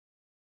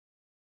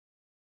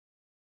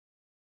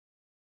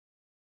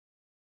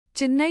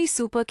Chennai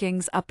Super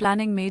Kings are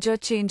planning major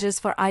changes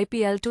for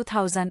IPL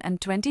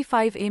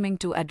 2025, aiming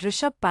to add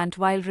Rishabh Pant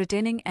while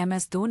retaining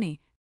MS Dhoni,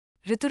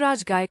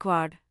 Rituraj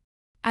Gaikwad,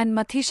 and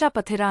Mathisha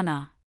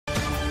Pathirana.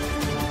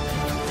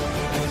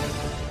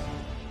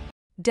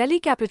 Delhi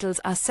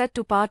Capitals are set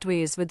to part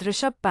ways with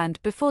Rishabh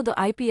Pant before the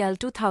IPL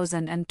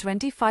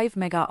 2025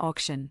 mega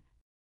auction,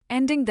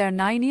 ending their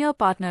 9-year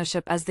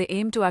partnership as they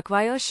aim to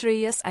acquire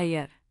Shreyas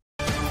Iyer.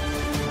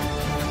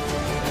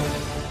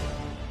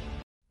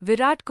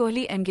 Virat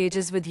Kohli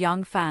engages with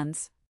young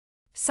fans,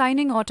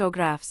 signing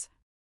autographs,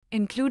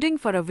 including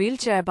for a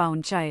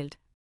wheelchair-bound child,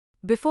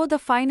 before the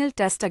final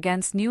test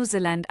against New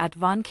Zealand at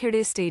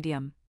Wankhede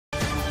Stadium.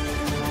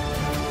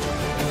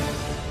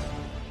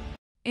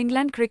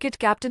 England cricket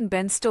captain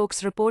Ben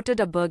Stokes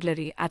reported a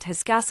burglary at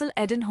his Castle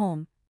Eden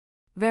home,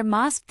 where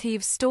masked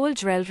thieves stole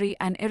jewellery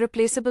and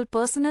irreplaceable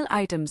personal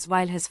items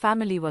while his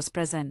family was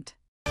present.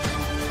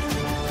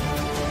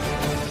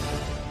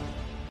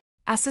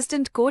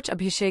 Assistant coach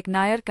Abhishek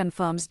Nair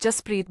confirms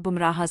Jasprit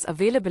Bumrah's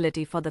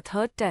availability for the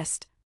third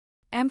test,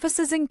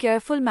 emphasizing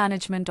careful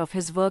management of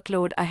his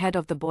workload ahead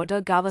of the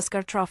Border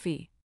Gavaskar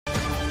Trophy.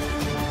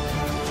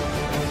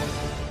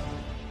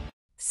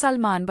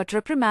 Salman but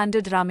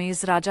reprimanded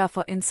Ramesh Raja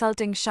for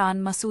insulting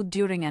Shan Masood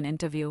during an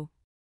interview,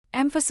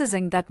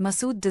 emphasizing that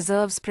Masood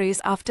deserves praise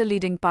after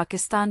leading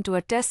Pakistan to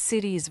a Test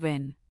series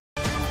win.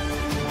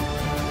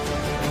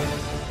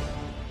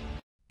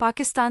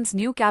 Pakistan's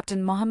new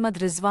captain Mohammad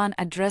Rizwan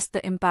addressed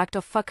the impact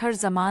of Fakhar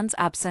Zaman's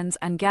absence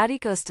and Gary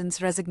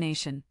Kirsten's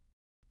resignation,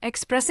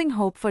 expressing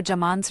hope for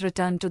Zaman's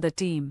return to the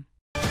team.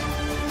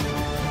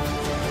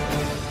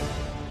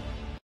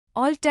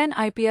 All 10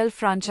 IPL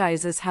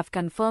franchises have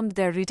confirmed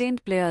their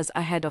retained players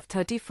ahead of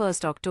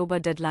 31st October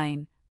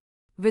deadline,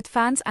 with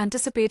fans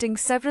anticipating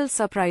several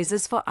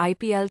surprises for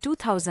IPL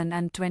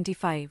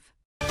 2025.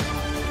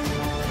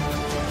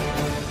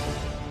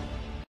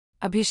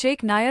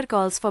 Abhishek Nair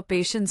calls for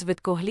patience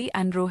with Kohli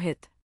and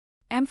Rohit,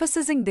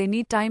 emphasizing they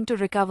need time to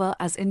recover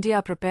as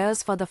India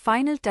prepares for the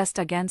final test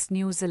against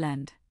New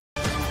Zealand.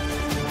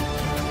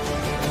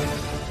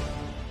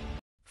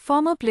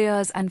 Former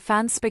players and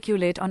fans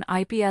speculate on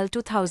IPL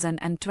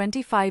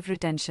 2025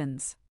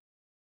 retentions.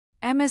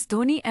 MS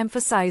Dhoni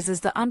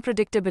emphasizes the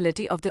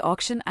unpredictability of the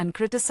auction and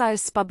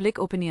criticizes public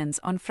opinions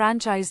on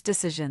franchise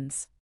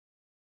decisions.